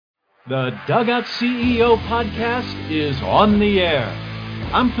The Dugout CEO podcast is on the air.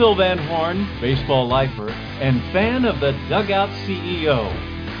 I'm Phil Van Horn, baseball lifer and fan of the Dugout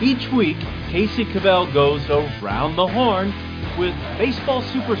CEO. Each week, Casey Cavell goes around the horn with baseball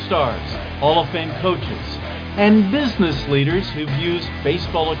superstars, Hall of Fame coaches, and business leaders who've used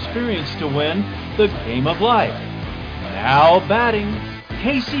baseball experience to win the game of life. Now batting,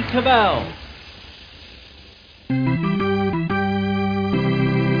 Casey Cavell.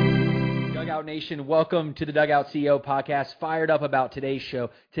 Dugout Nation, welcome to the Dugout CEO podcast. Fired up about today's show.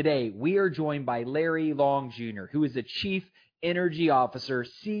 Today, we are joined by Larry Long Jr., who is the Chief Energy Officer,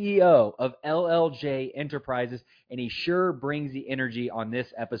 CEO of LLJ Enterprises, and he sure brings the energy on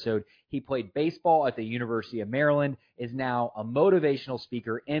this episode. He played baseball at the University of Maryland, is now a motivational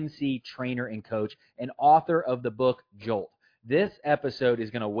speaker, MC, trainer, and coach, and author of the book Jolt. This episode is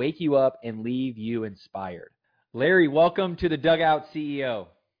going to wake you up and leave you inspired. Larry, welcome to the Dugout CEO.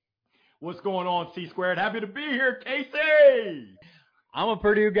 What's going on, C-Squared? Happy to be here, Casey! I'm a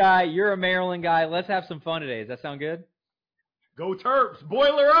Purdue guy. You're a Maryland guy. Let's have some fun today. Does that sound good? Go Terps!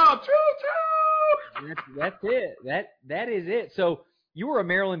 Boiler up! Choo-choo! That's it. That is it. So you were a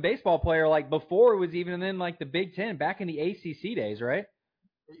Maryland baseball player like before it was even in like the Big Ten, back in the ACC days, right?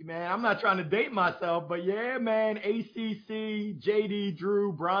 Man, I'm not trying to date myself, but yeah, man, ACC, J.D.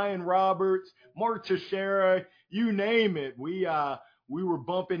 Drew, Brian Roberts, Mark Teixeira, you name it. We were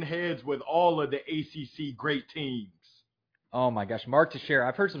bumping heads with all of the ACC great teams. Oh my gosh, Mark Teixeira.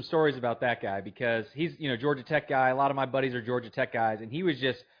 I've heard some stories about that guy because he's, Georgia Tech guy. A lot of my buddies are Georgia Tech guys, and he was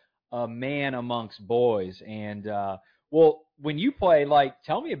just a man amongst boys. And well, when you played,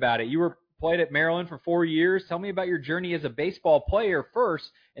 tell me about it. You played at Maryland for 4 years. Tell me about your journey as a baseball player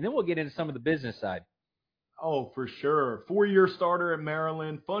first, and then we'll get into some of the business side. Oh, for sure. 4-year starter at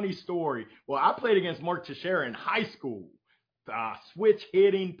Maryland. Funny story. Well, I played against Mark Teixeira in high school. Switch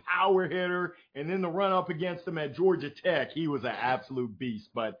hitting, power hitter, and then the run up against him at Georgia Tech, he was an absolute beast.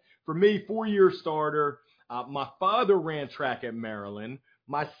 But for me, 4-year starter, my father ran track at Maryland.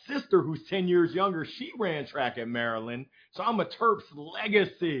 My sister, who's 10 years younger, she ran track at Maryland. So I'm a Terps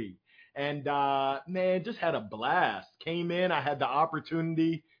legacy. And, man, just had a blast. Came in, I had the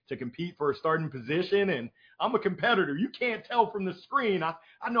opportunity to compete for a starting position, and I'm a competitor. You can't tell from the screen. I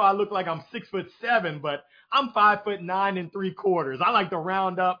know I look like I'm 6'7", but I'm 5'9"3/4. I like to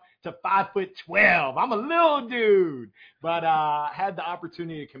round up to 5'12". I'm a little dude, but had the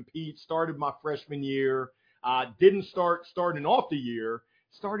opportunity to compete. Started my freshman year. Didn't start starting off the year.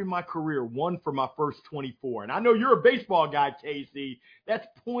 Started my career, won for my first 24. And I know you're a baseball guy, Casey. That's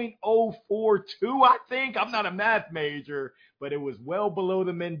 .042, I think. I'm not a math major, but it was well below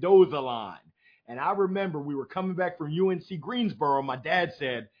the Mendoza line. And I remember we were coming back from UNC Greensboro. My dad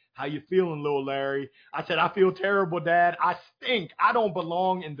said, "How you feeling, little Larry?" I said, "I feel terrible, Dad. I stink. I don't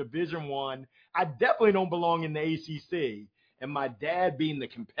belong in Division I. I definitely don't belong in the ACC." And my dad, being the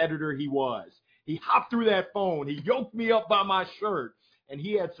competitor he was, he hopped through that phone. He yoked me up by my shirt. And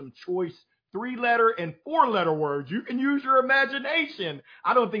he had some choice 3-letter and 4-letter words. You can use your imagination.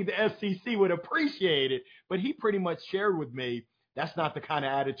 I don't think the FCC would appreciate it, but he pretty much shared with me, that's not the kind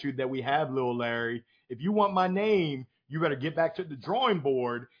of attitude that we have, little Larry. If you want my name, you better get back to the drawing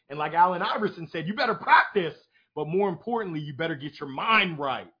board. And like Allen Iverson said, you better practice, but more importantly, you better get your mind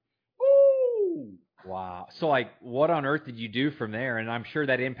right. Woo! Wow. So, what on earth did you do from there? And I'm sure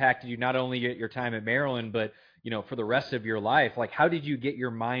that impacted you not only at your time at Maryland, but for the rest of your life. How did you get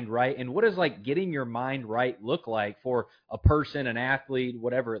your mind right? And what does getting your mind right look like for a person, an athlete,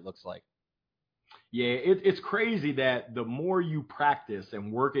 whatever it looks like? Yeah, it's crazy that the more you practice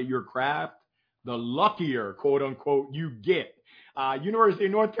and work at your craft, the luckier, quote unquote, you get. University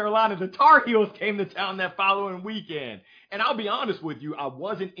of North Carolina, the Tar Heels came to town that following weekend. And I'll be honest with you, I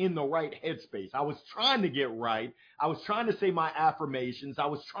wasn't in the right headspace. I was trying to get right. I was trying to say my affirmations. I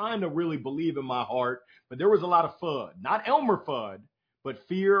was trying to really believe in my heart. But there was a lot of FUD. Not Elmer FUD, but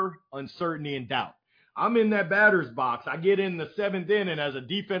fear, uncertainty, and doubt. I'm in that batter's box. I get in the 7th inning as a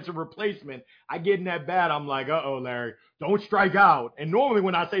defensive replacement. I get in that bat. I'm like, uh-oh, Larry, don't strike out. And normally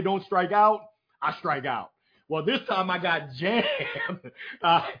when I say don't strike out, I strike out. Well, this time I got jammed.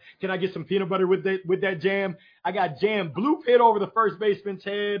 Can I get some peanut butter with that jam? I got jammed. Blue pit over the first baseman's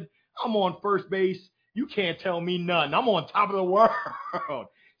head. I'm on first base. You can't tell me nothing. I'm on top of the world.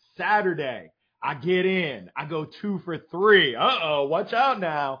 Saturday, I get in. I go 2 for 3. Uh-oh, watch out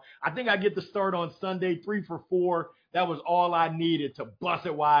now. I think I get the start on Sunday, 3 for 4. That was all I needed to bust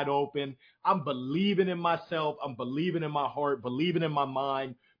it wide open. I'm believing in myself. I'm believing in my heart, believing in my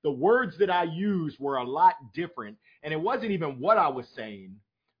mind. The words that I used were a lot different, and it wasn't even what I was saying,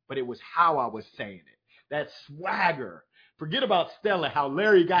 but it was how I was saying it. That swagger. Forget about Stella, how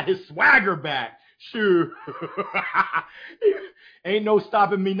Larry got his swagger back. Shoot. Ain't no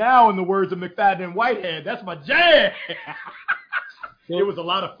stopping me now, in the words of McFadden and Whitehead. That's my jam. It was a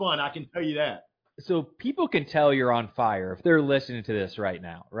lot of fun, I can tell you that. So people can tell you're on fire if they're listening to this right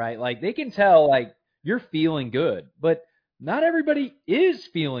now, right? Like they can tell like you're feeling good, but not everybody is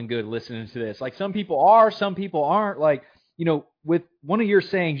feeling good listening to this. Like some people are, some people aren't. Like, with one of your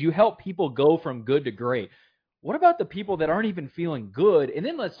sayings, you help people go from good to great. What about the people that aren't even feeling good? And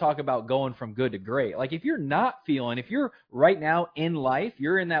then let's talk about going from good to great. Like if you're not feeling, if you're right now in life,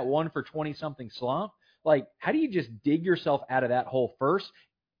 you're in that 1 for 20 something slump, like how do you just dig yourself out of that hole first?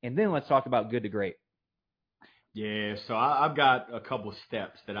 And then let's talk about good to great. Yeah, so I've got a couple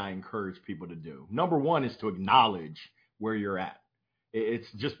steps that I encourage people to do. Number one is to acknowledge where you're at.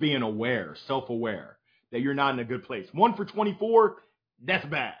 It's just being aware, self-aware that you're not in a good place. 1 for 24, that's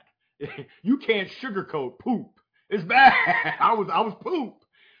bad. You can't sugarcoat poop. It's bad. I was poop.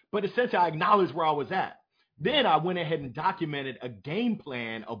 But essentially, I acknowledged where I was at. Then I went ahead and documented a game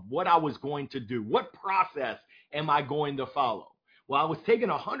plan of what I was going to do. What process am I going to follow? Well, I was taking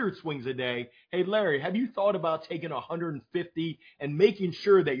 100 swings a day. Hey, Larry, have you thought about taking 150 and making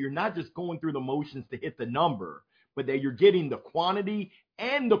sure that you're not just going through the motions to hit the number, but that you're getting the quantity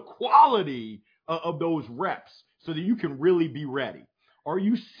and the quality of those reps so that you can really be ready? Are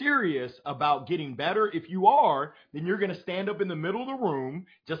you serious about getting better? If you are, then you're going to stand up in the middle of the room,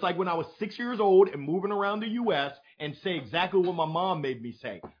 just like when I was 6 years old and moving around the U.S., and say exactly what my mom made me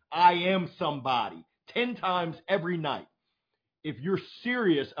say. I am somebody, 10 times every night. If you're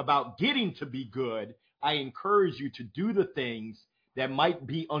serious about getting to be good, I encourage you to do the things that might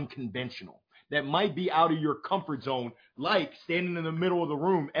be unconventional, that might be out of your comfort zone, like standing in the middle of the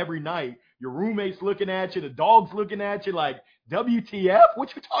room every night. Your roommate's looking at you, the dog's looking at you like, WTF?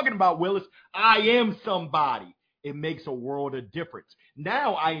 What you talking about, Willis? I am somebody. It makes a world of difference.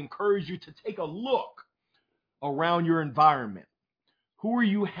 Now I encourage you to take a look around your environment. Who are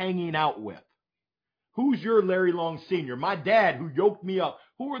you hanging out with? Who's your Larry Long Sr.? My dad, who yoked me up.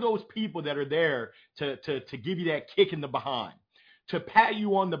 Who are those people that are there to give you that kick in the behind, to pat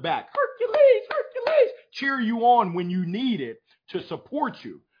you on the back? Hercules, Hercules, cheer you on when you need it, to support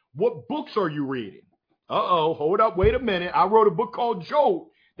you. What books are you reading? Hold up, wait a minute. I wrote a book called Jolt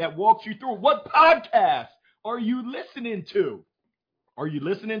that walks you through. What podcast are you listening to? Are you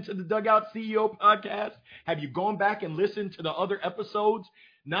listening to the Dugout CEO podcast? Have you gone back and listened to the other episodes?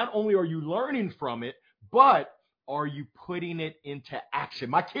 Not only are you learning from it, but are you putting it into action?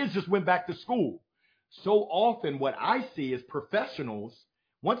 My kids just went back to school. So often what I see is professionals,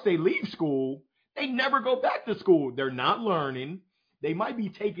 once they leave school, they never go back to school. They're not learning. They might be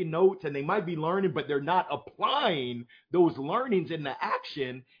taking notes and they might be learning, but they're not applying those learnings into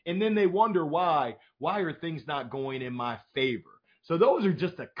action. And then they wonder why. Why are things not going in my favor? So those are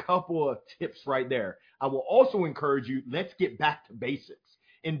just a couple of tips right there. I will also encourage you, let's get back to basics.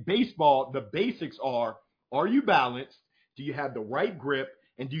 In baseball, the basics are you balanced? Do you have the right grip?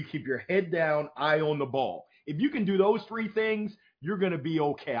 And do you keep your head down, eye on the ball? If you can do those three things, you're going to be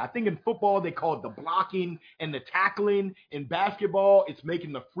okay. I think in football, they call it the blocking and the tackling. In basketball, it's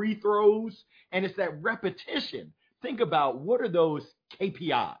making the free throws. And it's that repetition. Think about what are those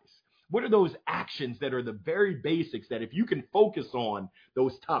KPIs? What are those actions that are the very basics that if you can focus on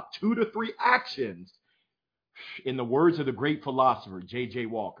those top 2 to 3 actions, in the words of the great philosopher, J.J.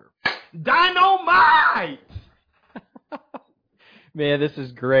 Walker, dynamite! Man, this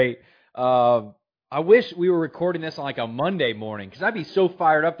is great. I wish we were recording this on like a Monday morning because I'd be so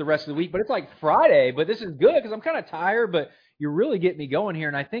fired up the rest of the week. But it's like Friday, but this is good because I'm kind of tired, but you're really getting me going here.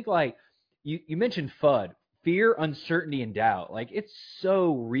 And I think like you mentioned FUD. Fear, uncertainty, and doubt. Like it's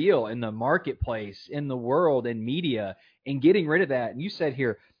so real in the marketplace, in the world, in media, and getting rid of that. And you said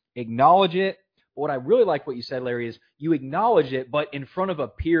here, acknowledge it. What I really like what you said, Larry, is you acknowledge it, but in front of a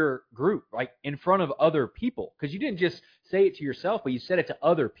peer group, like in front of other people. Because you didn't just say it to yourself, but you said it to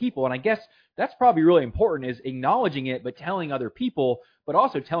other people. And I guess that's probably really important is acknowledging it, but telling other people, but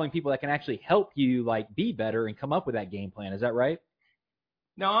also telling people that can actually help you like be better and come up with that game plan. Is that right?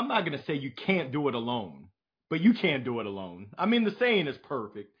 Now, I'm not going to say you can't do it alone. But you can't do it alone. I mean, the saying is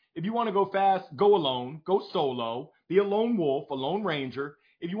perfect. If you want to go fast, go alone, go solo, be a lone wolf, a lone ranger.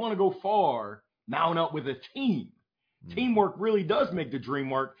 If you want to go far, mount up with a team. Teamwork really does make the dream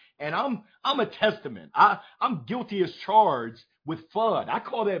work. And I'm a testament. I'm guilty as charged with FUD. I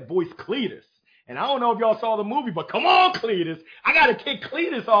call that voice Cletus. And I don't know if y'all saw the movie, but come on, Cletus. I got to kick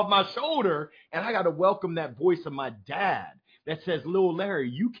Cletus off my shoulder. And I got to welcome that voice of my dad that says, Lil Larry,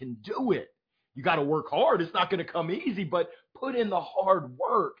 you can do it. You got to work hard. It's not going to come easy, but put in the hard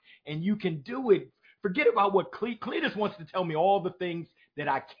work and you can do it. Forget about what Cletus wants to tell me all the things that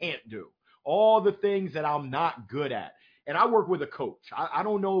I can't do, all the things that I'm not good at. And I work with a coach. I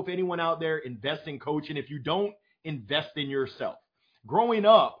don't know if anyone out there invests in coaching. If you don't, invest in yourself. Growing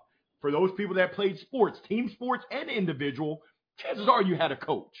up, for those people that played sports, team sports and individual, chances are you had a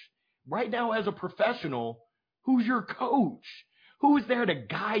coach. Right now, as a professional, who's your coach? Who's there to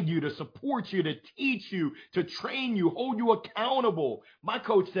guide you, to support you, to teach you, to train you, hold you accountable? My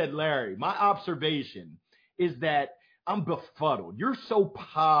coach said, Larry, my observation is that I'm befuddled. You're so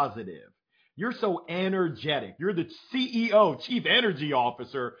positive. You're so energetic. You're the CEO, Chief Energy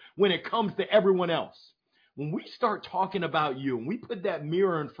Officer, when it comes to everyone else. When we start talking about you and we put that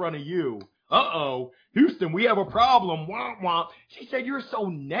mirror in front of you, Houston, we have a problem. Wah, wah. She said, you're so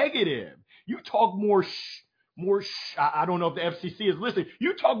negative. You talk more I don't know if the FCC is listening.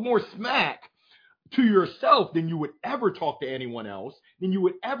 You talk more smack to yourself than you would ever talk to anyone else, than you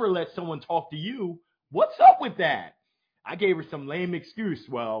would ever let someone talk to you. What's up with that? I gave her some lame excuse.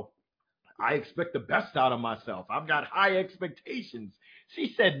 Well, I expect the best out of myself. I've got high expectations.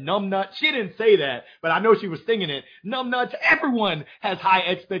 She said numbnut. She didn't say that, but I know she was thinking it. Numbnuts, everyone has high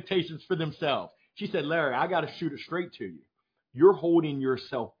expectations for themselves. She said, Larry, I got to shoot it straight to you. You're holding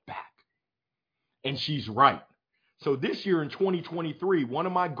yourself back. And she's right. So this year in 2023, one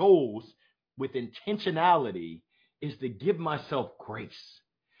of my goals with intentionality is to give myself grace,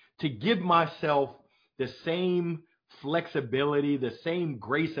 to give myself the same flexibility, the same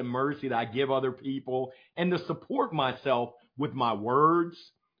grace and mercy that I give other people, and to support myself with my words,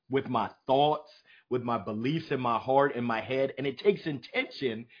 with my thoughts, with my beliefs in my heart and my head. And it takes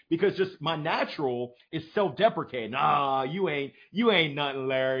intention because just my natural is self-deprecating. You ain't nothing,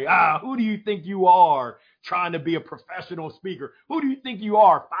 Larry. Who do you think you are trying to be a professional speaker? Who do you think you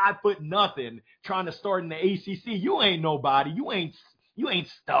are, 5'0" trying to start in the ACC? You ain't nobody. You ain't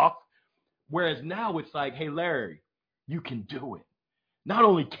stuff. Whereas now it's like, hey, Larry, you can do it. Not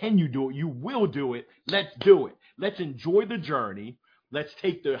only can you do it, you will do it. Let's do it. Let's enjoy the journey. Let's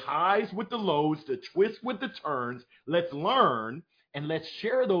take the highs with the lows, the twists with the turns. Let's learn and let's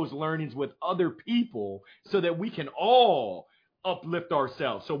share those learnings with other people so that we can all uplift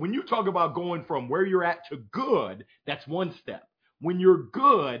ourselves. So when you talk about going from where you're at to good, that's one step. When you're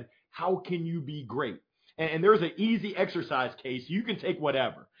good, how can you be great? And there's an easy exercise case. You can take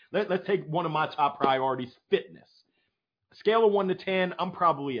whatever. Let's take one of my top priorities, fitness. Scale of 1 to 10, I'm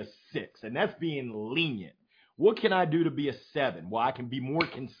probably a 6, and that's being lenient. What can I do to be a 7? Well, I can be more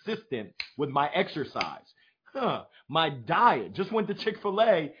consistent with my exercise. My diet. Just went to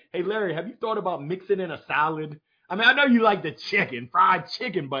Chick-fil-A. Hey, Larry, have you thought about mixing in a salad? I mean, I know you like the chicken, fried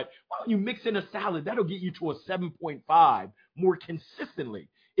chicken, but why don't you mix in a salad? That'll get you to a 7.5 more consistently.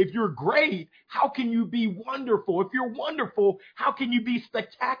 If you're great, how can you be wonderful? If you're wonderful, how can you be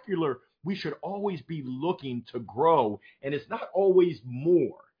spectacular? We should always be looking to grow, and it's not always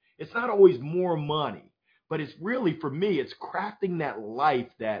more. It's not always more money, but it's really, for me, it's crafting that life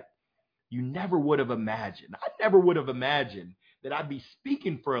that you never would have imagined. I never would have imagined that I'd be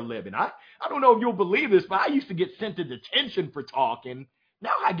speaking for a living. I don't know if you'll believe this, but I used to get sent to detention for talking.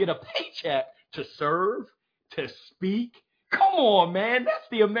 Now I get a paycheck to serve, to speak. Come on, man. That's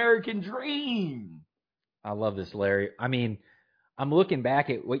the American dream. I love this, Larry. I mean, I'm looking back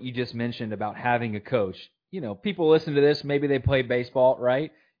at what you just mentioned about having a coach. You know, people listen to this, maybe they play baseball,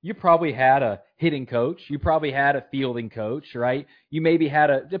 right? You probably had a hitting coach. You probably had a fielding coach, right? You maybe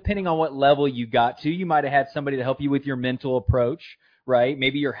had depending on what level you got to, you might have had somebody to help you with your mental approach, right?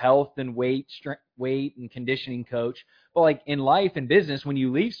 Maybe your health and weight and conditioning coach. But like in life and business, when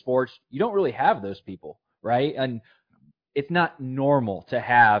you leave sports, you don't really have those people, right? And it's not normal to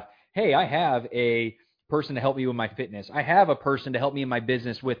have, hey, I have a person to help me with my fitness. I have a person to help me in my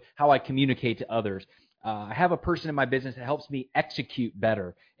business with how I communicate to others. I have a person in my business that helps me execute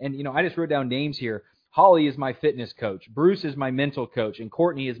better. And, you know, I just wrote down names here. Holly is my fitness coach. Bruce is my mental coach. And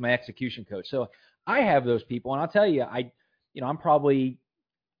Courtney is my execution coach. So I have those people. And I'll tell you, I'm probably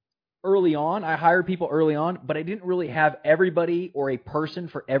early on. I hired people early on, but I didn't really have everybody or a person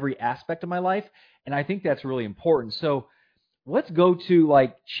for every aspect of my life. And I think that's really important. So let's go to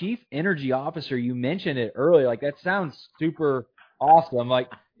like Chief Energy Officer. You mentioned it earlier. Like that sounds super awesome. Like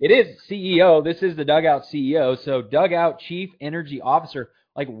it is CEO. This is the Dugout CEO. So Dugout Chief Energy Officer.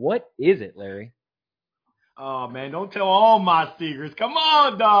 Like what is it, Larry? Oh man, don't tell all my secrets. Come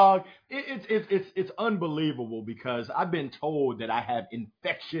on, dog. It's unbelievable because I've been told that I have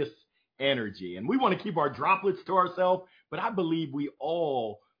infectious energy, and we want to keep our droplets to ourselves. But I believe we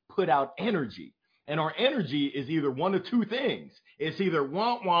all put out energy. And our energy is either one of two things. It's either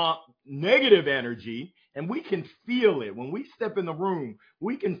negative energy, And we can feel it. When we step in the room,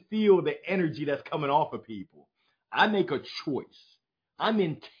 we can feel the energy that's coming off of people. I make a choice. I'm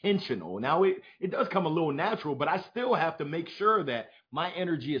intentional. Now, it does come a little natural, but I still have to make sure that my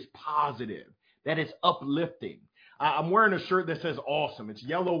energy is positive, that it's uplifting. I'm wearing a shirt that says awesome. It's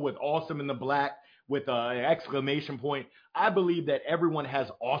yellow with awesome in the black with an exclamation point. I believe that everyone has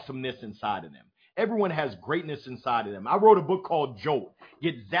awesomeness inside of them. Everyone has greatness inside of them. I wrote a book called Jolt.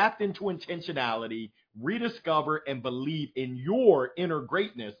 Get zapped into intentionality, rediscover, and believe in your inner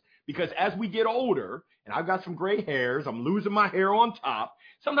greatness. Because as we get older, and I've got some gray hairs, I'm losing my hair on top,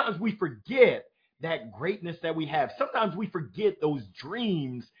 sometimes we forget that greatness that we have. Sometimes we forget those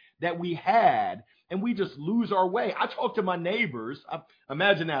dreams that we had, and we just lose our way. I talk to my neighbors.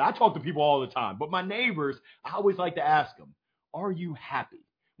 Imagine that. I talk to people all the time, but my neighbors, I always like to ask them, are you happy?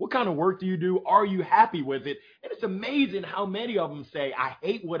 What kind of work do you do? Are you happy with it? And it's amazing how many of them say, I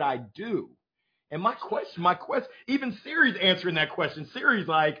hate what I do. And my question, even Siri's answering that question. Siri's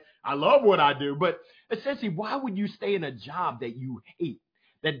like, I love what I do. But essentially, why would you stay in a job that you hate,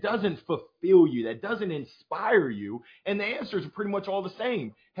 that doesn't fulfill you, that doesn't inspire you? And the answers are pretty much all the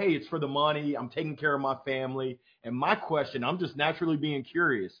same. Hey, it's for the money. I'm taking care of my family. And my question, I'm just naturally being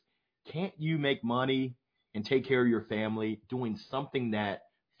curious. Can't you make money and take care of your family doing something that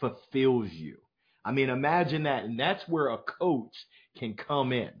fulfills you? I mean, imagine that. And that's where a coach can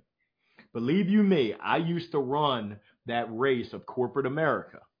come in. Believe you me, I used to run that race of corporate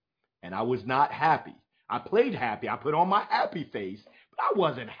America, and I was not happy. I played happy. I put on my happy face, but I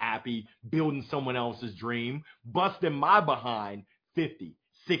wasn't happy building someone else's dream, busting my behind 50,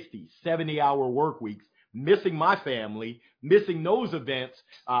 60, 70-hour work weeks, missing my family, missing those events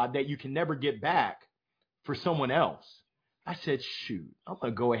that you can never get back for someone else. I said, shoot, I'm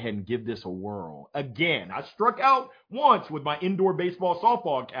going to go ahead and give this a whirl. Again, I struck out once with my indoor baseball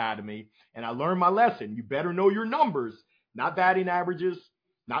softball academy, and I learned my lesson. You better know your numbers, not batting averages,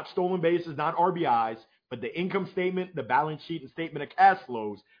 not stolen bases, not RBIs, but the income statement, the balance sheet, and statement of cash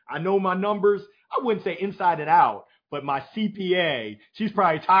flows. I know my numbers. I wouldn't say inside and out, but my CPA, she's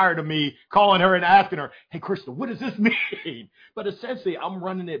probably tired of me calling her and asking her, hey, Crystal, what does this mean? But essentially, I'm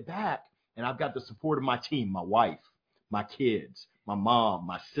running it back, and I've got the support of my team, my wife, my kids, my mom,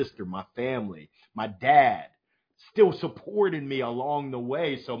 my sister, my family, my dad, still supporting me along the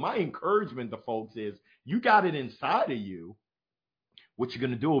way. So my encouragement to folks is, you got it inside of you. What you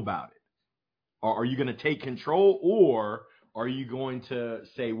going to do about it? Or are you going to take control, or are you going to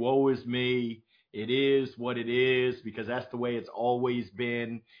say, woe is me, it is what it is, because that's the way it's always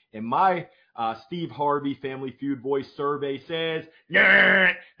been? And my Steve Harvey Family Feud voice survey says,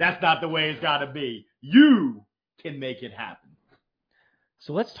 nah, that's not the way it's got to be. You can make it happen.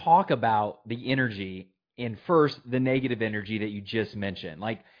 So let's talk about the energy, and first, the negative energy that you just mentioned.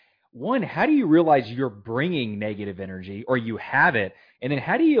 Like, one, how do you realize you're bringing negative energy, or you have it? And then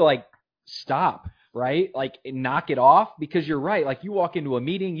how do you, stop, right? Knock it off? Because you're right. Like, you walk into a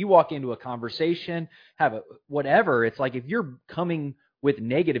meeting, you walk into a conversation, whatever. It's like, if you're coming with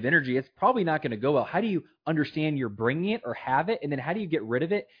negative energy, it's probably not going to go well. How do you understand you're bringing it or have it? And then how do you get rid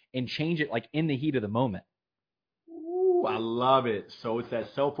of it and change it, in the heat of the moment? Ooh, I love it. So it's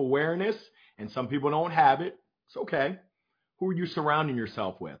that self-awareness, and some people don't have it. It's okay. Who are you surrounding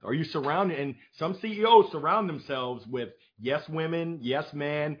yourself with? Are you surrounded? And some CEOs surround themselves with yes women, yes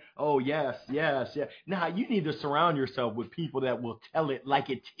men. Oh, yes, yes, yes. Now, you need to surround yourself with people that will tell it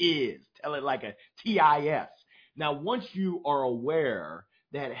like it is. Tell it like a TIS. Now, once you are aware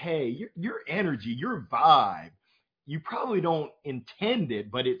that, hey, your energy, your vibe, you probably don't intend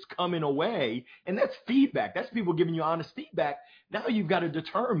it, but it's coming away. And that's feedback. That's people giving you honest feedback. Now you've got to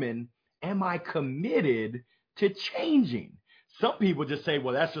determine, am I committed to changing? Some people just say,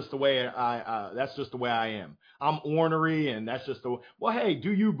 well, that's just the way I am. I'm ornery, and that's just the way. Well, hey,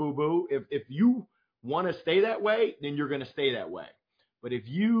 do you, boo-boo? If you want to stay that way, then you're going to stay that way. But if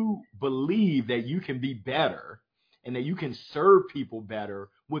you believe that you can be better and that you can serve people better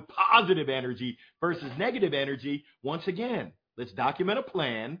with positive energy versus negative energy, once again, let's document a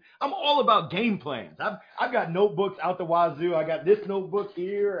plan. I'm all about game plans. I've got notebooks out the wazoo. I got this notebook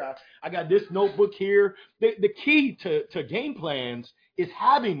here. I got this notebook here. The key to game plans is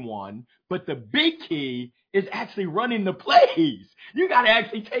having one, but the big key is actually running the plays. You got to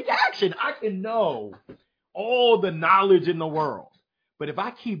actually take action. I can know all the knowledge in the world, but if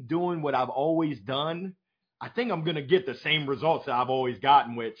I keep doing what I've always done, I think I'm going to get the same results that I've always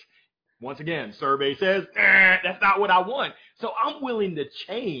gotten, which, once again, survey says, that's not what I want. So I'm willing to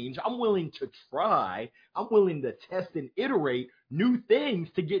change. I'm willing to try. I'm willing to test and iterate new things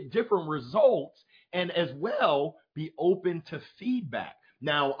to get different results, and as well be open to feedback.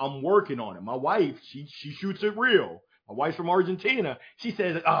 Now I'm working on it. My wife, she shoots it real. My wife's from Argentina. She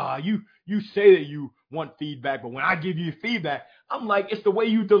says, you say that you want feedback, but when I give you feedback, I'm like, it's the way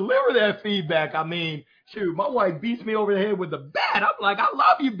you deliver that feedback. I mean, shoot, my wife beats me over the head with a bat. I'm like, I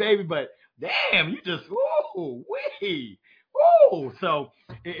love you, baby, but damn, you just, ooh, wee, ooh. So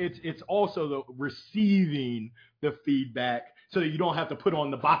it's also the receiving the feedback so that you don't have to put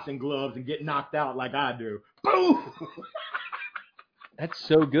on the boxing gloves and get knocked out like I do. Boom. That's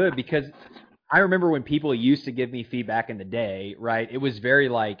so good, because I remember when people used to give me feedback in the day, right? It was very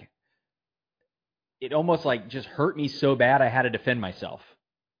like, it almost like just hurt me so bad I had to defend myself,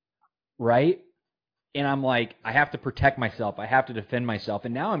 right? And I'm like, I have to protect myself. I have to defend myself.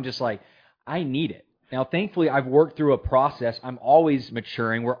 And now I'm just like, I need it. Now, thankfully, I've worked through a process. I'm always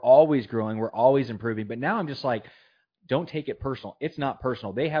maturing. We're always growing. We're always improving. But now I'm just like, don't take it personal. It's not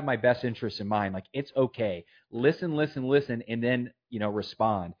personal. They have my best interests in mind. Like, it's okay. Listen, and then,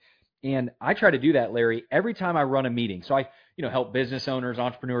 respond. And I try to do that, Larry, every time I run a meeting. So I, help business owners,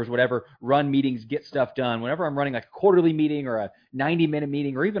 entrepreneurs, whatever, run meetings, get stuff done. Whenever I'm running like a quarterly meeting or a 90-minute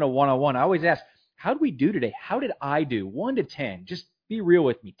meeting or even a one-on-one, I always ask, how did we do today? How did I do? 1 to 10. Just be real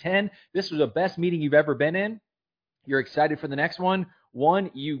with me. 10, this was the best meeting you've ever been in. You're excited for the next one.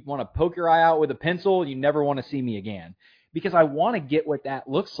 1, you want to poke your eye out with a pencil. You never want to see me again, because I want to get what that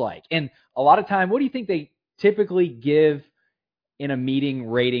looks like. And a lot of time, what do you think they typically give in a meeting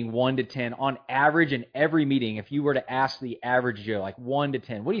rating 1 to 10 on average in every meeting? If you were to ask the average Joe, like 1 to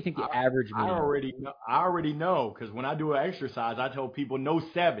 10, what do you think the average meeting is? I already know, because when I do an exercise, I tell people no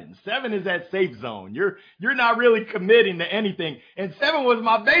 7. 7 is that safe zone. You're not really committing to anything. And 7 was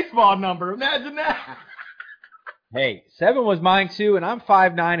my baseball number. Imagine that. Hey, 7 was mine too, and I'm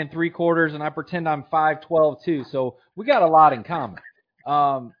 5'9 3/4, and I pretend I'm 5'12 too. So we got a lot in common.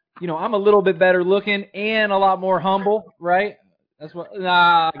 I'm a little bit better looking and a lot more humble, right?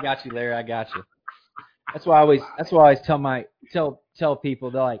 I got you, Larry. I got you. That's why I always tell people,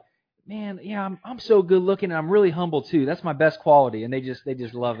 they're like, man, yeah, I'm so good looking and I'm really humble too. That's my best quality, and they just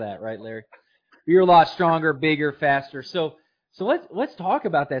love that, right, Larry? You're a lot stronger, bigger, faster. So let's talk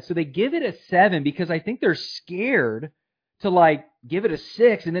about that. So they give it a 7 because I think they're scared to like give it a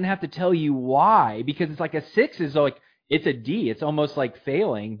 6 and then have to tell you why, because it's like a 6 is like, it's a D. It's almost like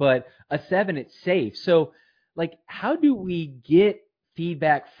failing, but a 7, it's safe. So like, how do we get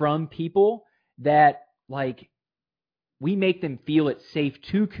feedback from people that like we make them feel it's safe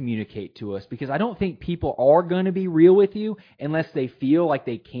to communicate to us? Because I don't think people are going to be real with you unless they feel like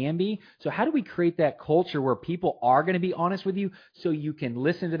they can be. So how do we create that culture where people are going to be honest with you so you can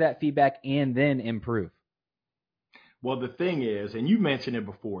listen to that feedback and then improve? Well, the thing is, and you mentioned it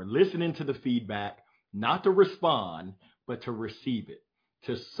before, listening to the feedback, not to respond, but to receive it,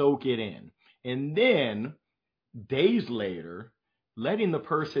 to soak it in. And then days later, letting the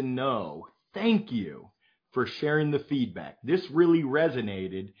person know, thank you for sharing the feedback. This really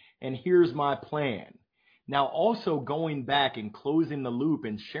resonated, and here's my plan. Now, also going back and closing the loop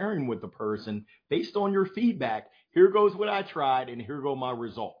and sharing with the person, based on your feedback, here goes what I tried, and here go my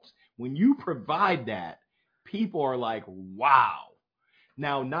results. When you provide that, people are like, wow.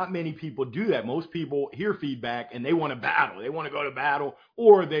 Now, not many people do that. Most people hear feedback and they want to battle. They want to go to battle,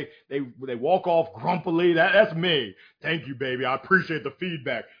 or they walk off grumpily. That's me. Thank you, baby. I appreciate the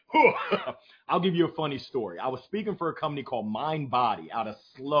feedback. I'll give you a funny story. I was speaking for a company called MindBody out of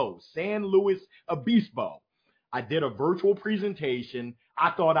SLO, San Luis Obispo. I did a virtual presentation.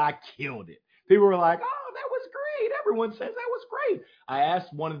 I thought I killed it. People were like, oh, that was great. Everyone says that was great. I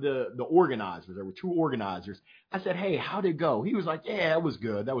asked one of the organizers. There were 2 organizers. I said, hey, how'd it go? He was like, yeah, it was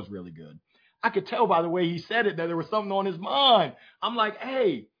good. That was really good. I could tell by the way he said it that there was something on his mind. I'm like,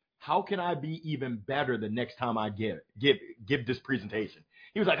 hey, how can I be even better the next time I give this presentation?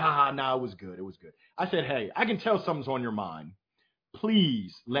 He was like, no, it was good. It was good. I said, hey, I can tell something's on your mind.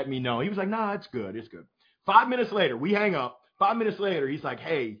 Please let me know. He was like, nah, it's good. It's good. 5 minutes later, we hang up. 5 minutes later, he's like,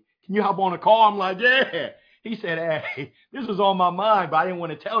 hey, can you hop on a call? I'm like, yeah. He said, hey, this was on my mind, but I didn't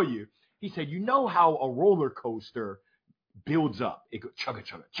want to tell you. He said, you know how a roller coaster builds up? It goes chugga,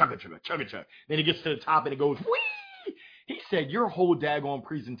 chugga, chugga, chugga, chugga, chugga. Then it gets to the top and it goes, whee! He said, your whole daggone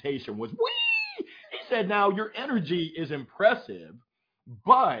presentation was whee! He said, now your energy is impressive,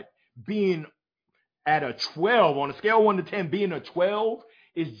 but being at a 12, on a scale of 1 to 10, being a 12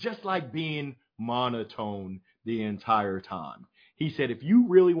 is just like being monotone the entire time. He said, if you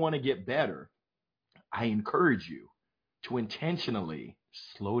really want to get better, I encourage you to intentionally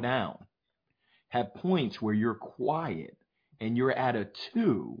slow down. Have points where you're quiet and you're at a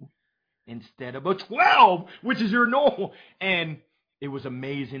 2 instead of a 12, which is your normal. And it was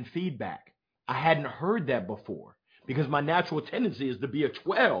amazing feedback. I hadn't heard that before. because my natural tendency is to be a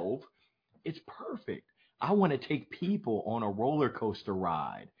 12. It's perfect. I want to take people on a roller coaster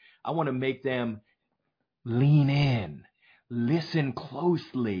ride. I want to make them lean in, listen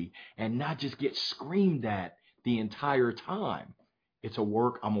closely, and not just get screamed at the entire time.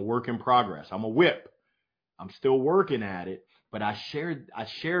 I'm a work in progress. I'm a whip. I'm still working at it, but I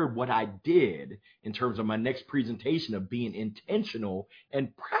shared what I did in terms of my next presentation of being intentional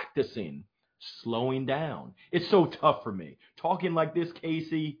and practicing slowing down. It's so tough for me. Talking like this,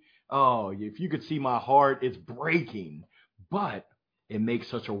 Casey, oh, if you could see my heart, it's breaking. But it makes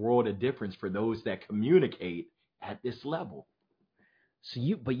such a world of difference for those that communicate at this level.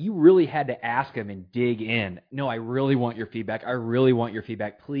 But you really had to ask them and dig in. No, I really want your feedback. I really want your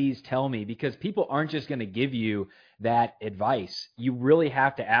feedback. Please tell me, because people aren't just going to give you that advice. You really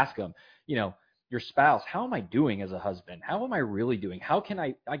have to ask them, your spouse, how am I doing as a husband? How am I really doing? How can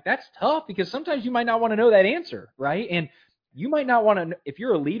I, that's tough, because sometimes you might not want to know that answer, right? And you might not want to, if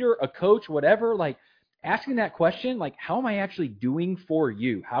you're a leader, a coach, whatever, asking that question, how am I actually doing for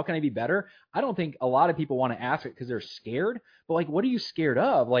you? How can I be better? I don't think a lot of people want to ask it because they're scared. But what are you scared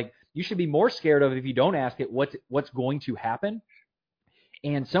of? You should be more scared of, if you don't ask it, what's going to happen.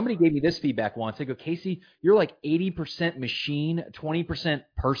 And somebody gave me this feedback once. They go, Casey, you're 80% machine, 20%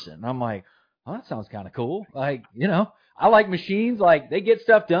 person. And I'm like, oh, that sounds kind of cool. I like machines. They get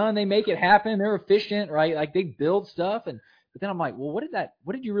stuff done. They make it happen. They're efficient, right? They build stuff. But then I'm like, well,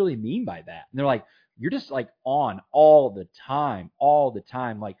 what did you really mean by that? And they're like, you're just on all the time.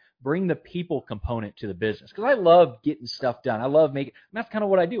 Bring the people component to the business. Because I love getting stuff done. I love making, and that's kind of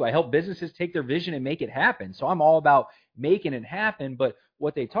what I do. I help businesses take their vision and make it happen. So I'm all about making it happen. But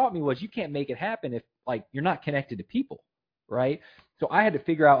what they taught me was you can't make it happen if you're not connected to people, right? So I had to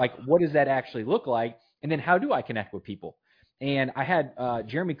figure out what does that actually look like? And then how do I connect with people? And I had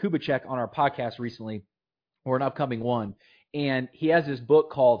Jeremy Kubicek on our podcast recently, or an upcoming one. And he has this book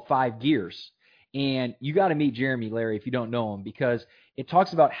called 5 Gears. And you got to meet Jeremy, Larry, if you don't know him, because it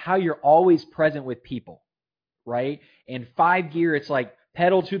talks about how you're always present with people, right? And 5 Gear, it's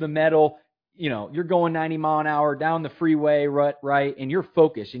pedal to the metal. You're going 90 mile an hour down the freeway, right? And you're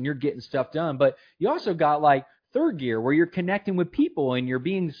focused and you're getting stuff done. But you also got 3rd gear, where you're connecting with people and you're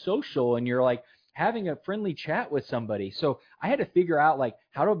being social and you're having a friendly chat with somebody. So I had to figure out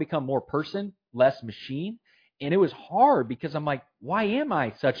how do I become more person, less machine? And it was hard because I'm why am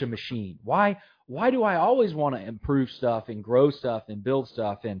I such a machine? Why do I always want to improve stuff and grow stuff and build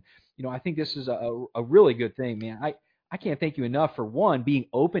stuff? And, I think this is a really good thing, man. I can't thank you enough for, one, being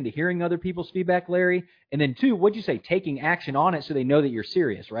open to hearing other people's feedback, Larry. And then 2, what'd you say, taking action on it so they know that you're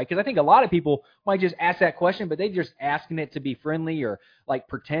serious, right? Because I think a lot of people might just ask that question, but they're just asking it to be friendly or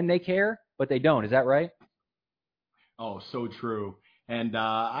pretend they care, but they don't. Is that right? Oh, so true. And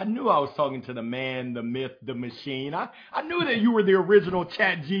I knew I was talking to the man, the myth, the machine. I knew that you were the original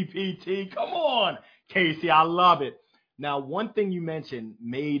Chat GPT. Come on, Casey. I love it. Now, one thing you mentioned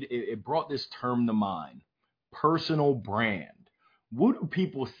it brought this term to mind, personal brand. What do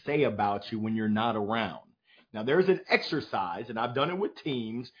people say about you when you're not around? Now, there's an exercise, and I've done it with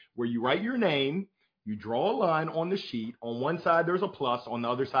teams, where you write your name, you draw a line on the sheet. On one side, there's a plus. On the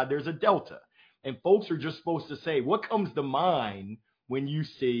other side, there's a delta. And folks are just supposed to say, what comes to mind when you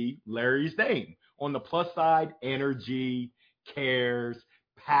see Larry's name? On the plus side, energy, cares,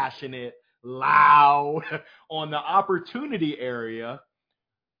 passionate, loud. On the opportunity area,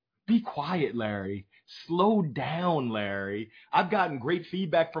 be quiet, Larry. Slow down, Larry. I've gotten great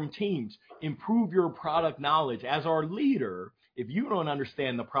feedback from teams. Improve your product knowledge. As our leader, if you don't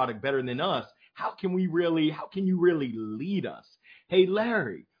understand the product better than us, how can you really lead us? Hey,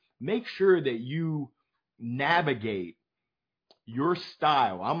 Larry, make sure that you navigate your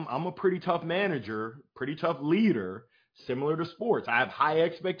style. I'm a pretty tough manager, pretty tough leader, similar to sports. I have high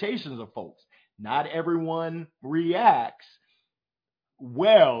expectations of folks. Not everyone reacts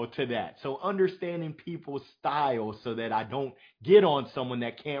well to that. So understanding people's style so that I don't get on someone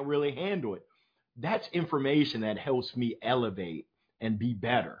that can't really handle it. That's information that helps me elevate and be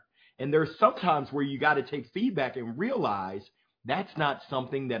better. And there's sometimes where you got to take feedback and realize that's not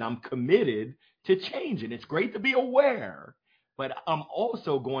something that I'm committed to changing. It's great to be aware, but I'm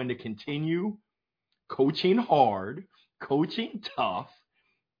also going to continue coaching hard, coaching tough,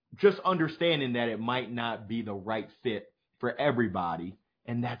 just understanding that it might not be the right fit for everybody,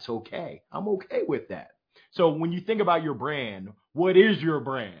 and that's okay. I'm okay with that. So when you think about your brand, what is your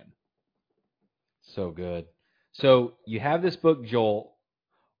brand? So good. So you have this book, Joel.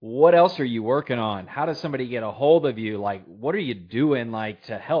 What else are you working on? How does somebody get a hold of you? What are you doing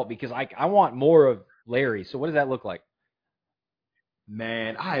to help? Because I want more of Larry. So what does that look like?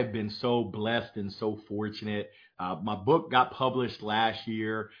 Man, I have been so blessed and so fortunate. My book got published last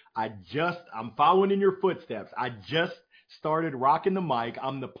year. I'm following in your footsteps. I just started rocking the mic.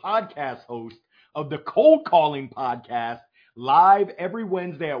 I'm the podcast host of the Cold Calling Podcast, live every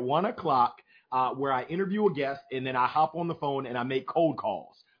Wednesday at 1 o'clock, where I interview a guest and then I hop on the phone and I make cold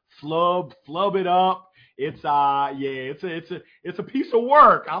calls. Flub it up. It's a piece of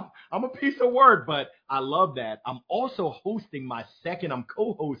work. I'm a piece of work, but I love that. I'm co-hosting my second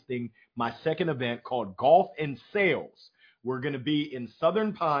event called Golf and Sales. We're going to be in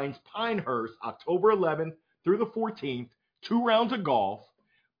Southern Pines, Pinehurst, October 11th through the 14th, 2 rounds of golf,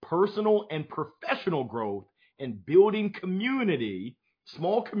 personal and professional growth, and building community,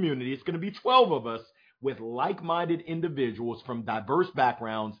 small community. It's going to be 12 of us with like-minded individuals from diverse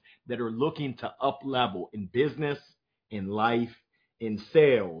backgrounds that are looking to up-level in business, in life, in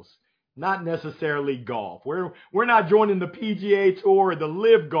sales, not necessarily golf. We're not joining the PGA Tour or the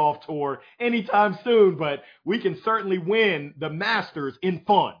Live Golf Tour anytime soon, but we can certainly win the Masters in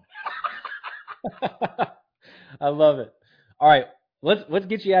fun. I love it. All right, let's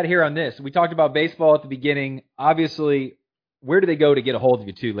get you out of here on this. We talked about baseball at the beginning. Obviously, where do they go to get a hold of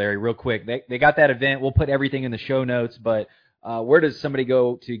you too, Larry, real quick? They got that event. We'll put everything in the show notes, but where does somebody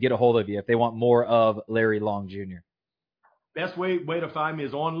go to get a hold of you if they want more of Larry Long Jr.? Best way to find me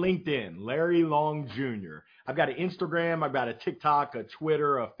is on LinkedIn, Larry Long Jr. I've got an Instagram, I've got a TikTok, a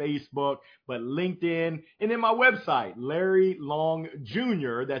Twitter, a Facebook, but LinkedIn, and then my website, Larry Long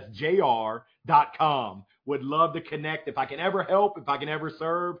Jr., that's JR.com. Would love to connect. If I can ever help, if I can ever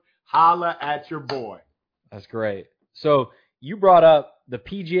serve, holla at your boy. That's great. So you brought up the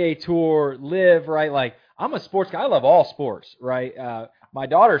PGA Tour, Live, right? Like, I'm a sports guy. I love all sports, right? My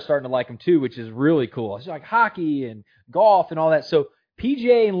daughter's starting to like them too, which is really cool. She's like hockey and golf and all that. So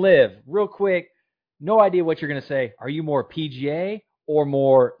PGA and Live, real quick, no idea what you're going to say. Are you more PGA or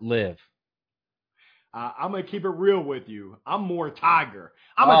more Live? I'm going to keep it real with you. I'm more Tiger.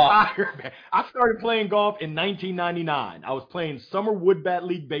 I'm a Tiger fan. I started playing golf in 1999. I was playing Summer Woodbat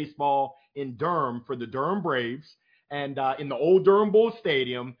League Baseball in Durham for the Durham Braves and in the old Durham Bulls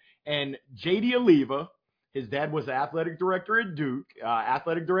Stadium. And J.D. Oliva, his dad was the athletic director at Duke,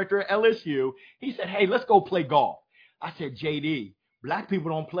 athletic director at LSU. He said, hey, let's go play golf. I said, J.D., black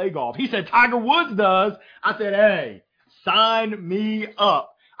people don't play golf. He said, Tiger Woods does. I said, hey, sign me up.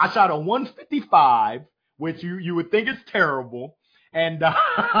 I shot a 155, which you would think is terrible. And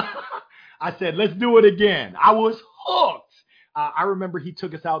I said, let's do it again. I was hooked. I remember he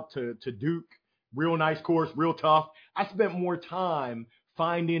took us out to Duke. Real nice course, real tough. I spent more time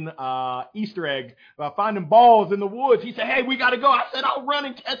finding Easter egg, finding balls in the woods. He said, hey, we got to go. I said, I'll run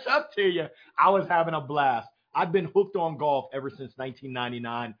and catch up to you. I was having a blast. I've been hooked on golf ever since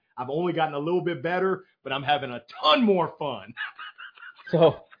 1999. I've only gotten a little bit better, but I'm having a ton more fun.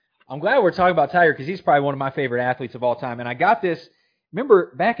 So I'm glad we're talking about Tiger because he's probably one of my favorite athletes of all time. And I got this.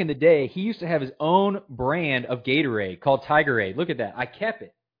 Remember, back in the day, he used to have his own brand of Gatorade called Tigerade. Look at that. I kept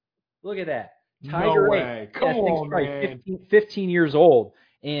it. Look at that. Tigerade. No way. Come on, man. 15 years old.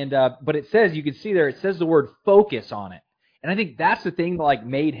 And but it says, you can see there, it says the word focus on it. And I think that's the thing that like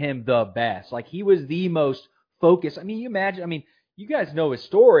made him the best. Like he was the most focused. I mean, you guys know his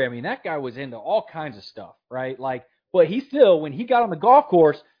story. I mean, that guy was into all kinds of stuff, right? Like, but he still, when he got on the golf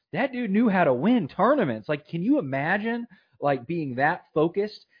course, that dude knew how to win tournaments. Like, can you imagine like being that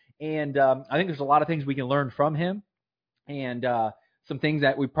focused? And I think there's a lot of things we can learn from him, and some things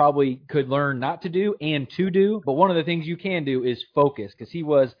that we probably could learn not to do and to do. But one of the things you can do is focus, because he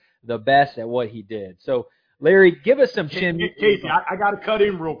was the best at what he did. So, Larry, give us some chin. Casey, I got to cut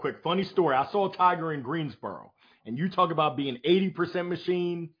in real quick. Funny story. I saw Tiger in Greensboro, and you talk about being 80%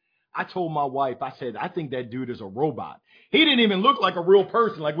 machine. I told my wife, I said, I think that dude is a robot. He didn't even look like a real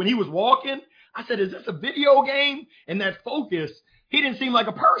person. Like when he was walking, I said, is this a video game? And that focus, he didn't seem like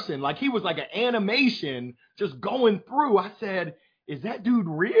a person. Like he was like an animation just going through. I said, is that dude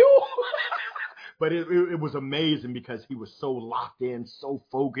real? But it was amazing because he was so locked in, so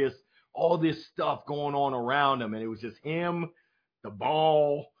focused, all this stuff going on around him. And it was just him, the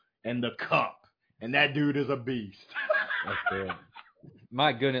ball, and the cup. And that dude is a beast. That's good.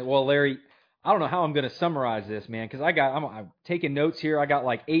 My goodness. Well, Larry, I don't know how I'm going to summarize this, man, because I'm taking notes here. I got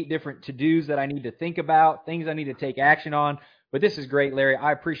like 8 different to-dos that I need to think about, things I need to take action on. But this is great, Larry.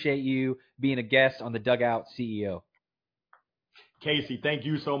 I appreciate you being a guest on the Dugout CEO. Casey, thank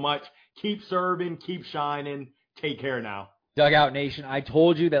you so much. Keep serving, keep shining. Take care now. Dugout Nation, I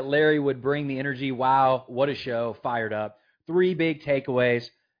told you that Larry would bring the energy. Wow, what a show. Fired up. 3 big takeaways.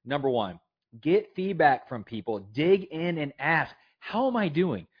 Number 1, get feedback from people. Dig in and ask, how am I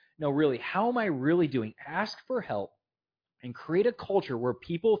doing? No, really, how am I really doing? Ask for help. and create a culture where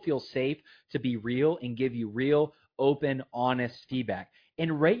people feel safe to be real and give you real, open, honest feedback.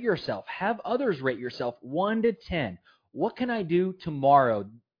 And rate yourself. Have others rate yourself 1 to 10. What can I do tomorrow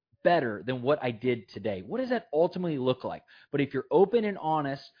better than what I did today? What does that ultimately look like? But if you're open and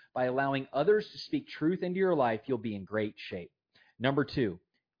honest by allowing others to speak truth into your life, you'll be in great shape. Number 2,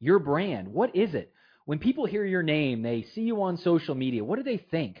 your brand. What is it? When people hear your name, they see you on social media, what do they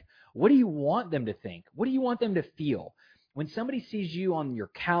think? What do you want them to think? What do you want them to feel? When somebody sees you on your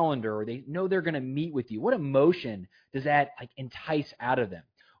calendar or they know they're going to meet with you, what emotion does that entice out of them?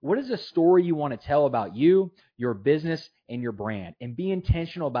 What is a story you want to tell about you, your business, and your brand? And be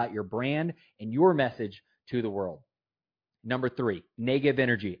intentional about your brand and your message to the world. Number 3, negative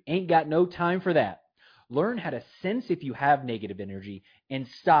energy. Ain't got no time for that. Learn how to sense if you have negative energy and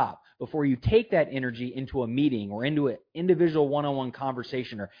stop before you take that energy into a meeting or into an individual one-on-one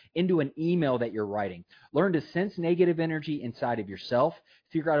conversation or into an email that you're writing. Learn to sense negative energy inside of yourself,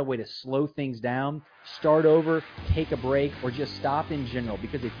 figure out a way to slow things down, start over, take a break, or just stop in general.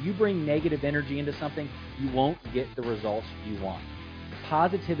 Because if you bring negative energy into something, you won't get the results you want.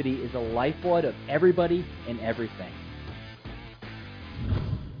 Positivity is the lifeblood of everybody and everything.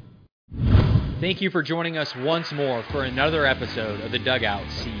 Thank you for joining us once more for another episode of the Dugout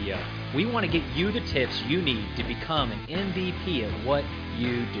CEO. We want to get you the tips you need to become an MVP at what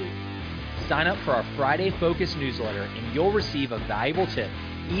you do. Sign up for our Friday Focus newsletter and you'll receive a valuable tip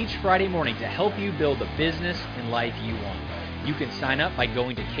each Friday morning to help you build the business and life you want. You can sign up by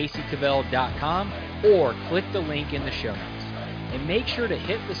going to CaseyCavell.com or click the link in the show notes. And make sure to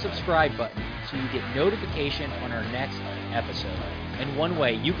hit the subscribe button so you get notification on our next episode. And one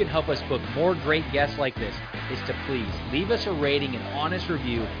way you can help us book more great guests like this is to please leave us a rating and honest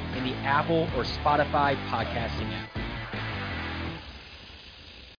review in the Apple or Spotify podcasting app.